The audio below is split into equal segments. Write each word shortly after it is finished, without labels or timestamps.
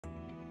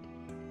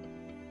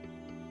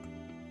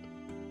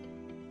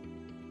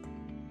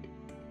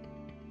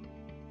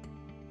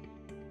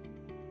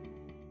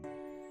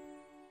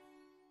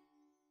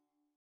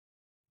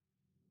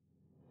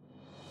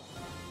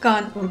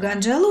Kaan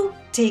Urgancıoğlu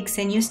takes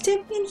a new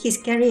step in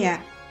his career.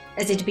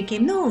 As it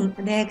became known,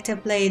 the actor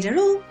played a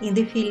role in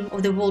the film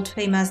of the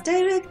world-famous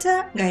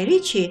director Guy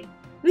Ritchie,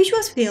 which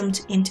was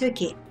filmed in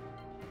Turkey.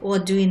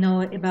 What do you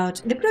know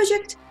about the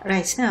project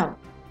right now?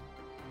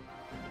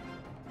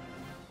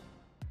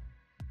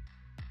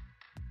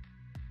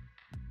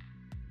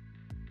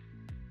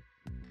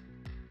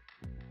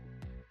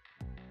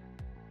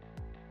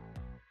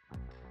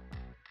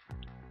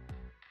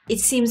 It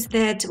seems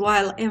that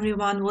while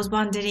everyone was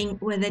wondering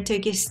whether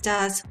Turkish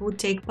stars would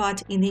take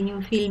part in the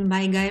new film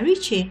by Guy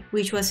Ritchie,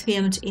 which was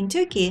filmed in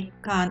Turkey,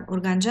 Kaan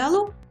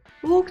Urgancıoğlu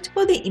worked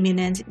for the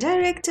eminent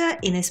director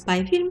in a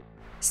spy film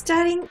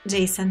starring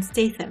Jason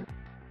Statham.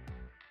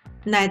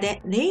 Neither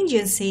the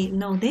agency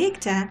nor the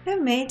actor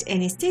have made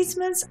any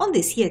statements on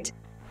this yet,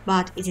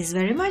 but it is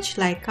very much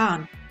like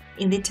Kaan.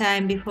 In the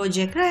time before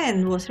Jack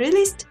Ryan was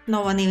released,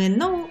 no one even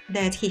knew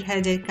that he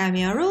had a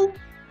cameo role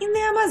in the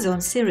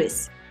Amazon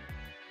series.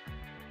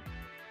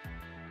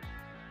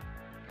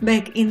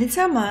 Back in the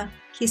summer,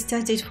 he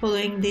started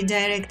following the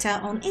director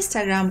on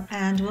Instagram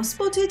and was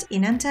spotted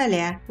in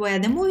Antalya, where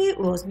the movie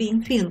was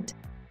being filmed.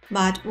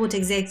 But what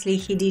exactly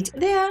he did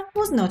there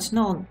was not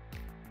known.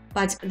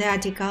 But the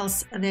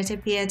articles that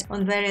appeared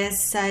on various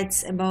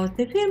sites about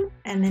the film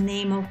and the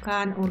name of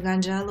Kaan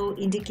Urgancıoğlu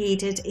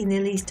indicated in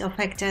the list of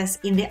actors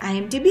in the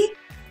IMDb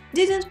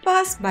didn't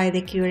pass by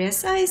the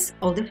curious eyes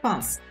of the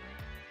fans.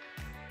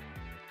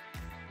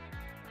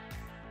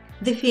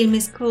 The film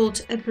is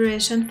called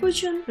Operation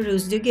Fortune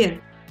Ruse de Guerre,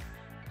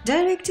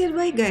 directed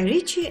by Guy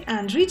Ritchie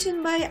and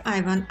written by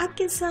Ivan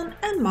Atkinson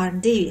and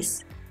Mark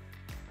Davis.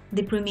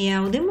 The premiere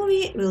of the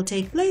movie will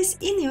take place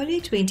in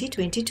early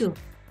 2022.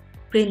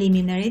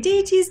 Preliminary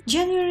date is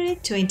January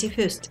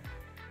 21st.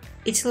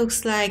 It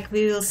looks like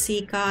we will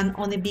see Kaan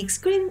on a big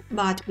screen,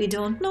 but we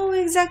don't know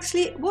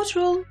exactly what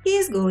role he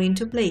is going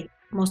to play.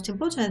 Most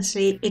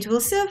importantly, it will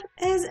serve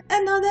as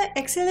another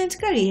excellent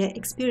career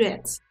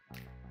experience.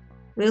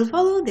 We'll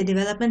follow the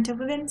development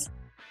of events.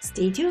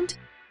 Stay tuned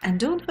and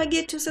don't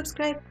forget to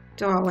subscribe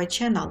to our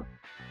channel.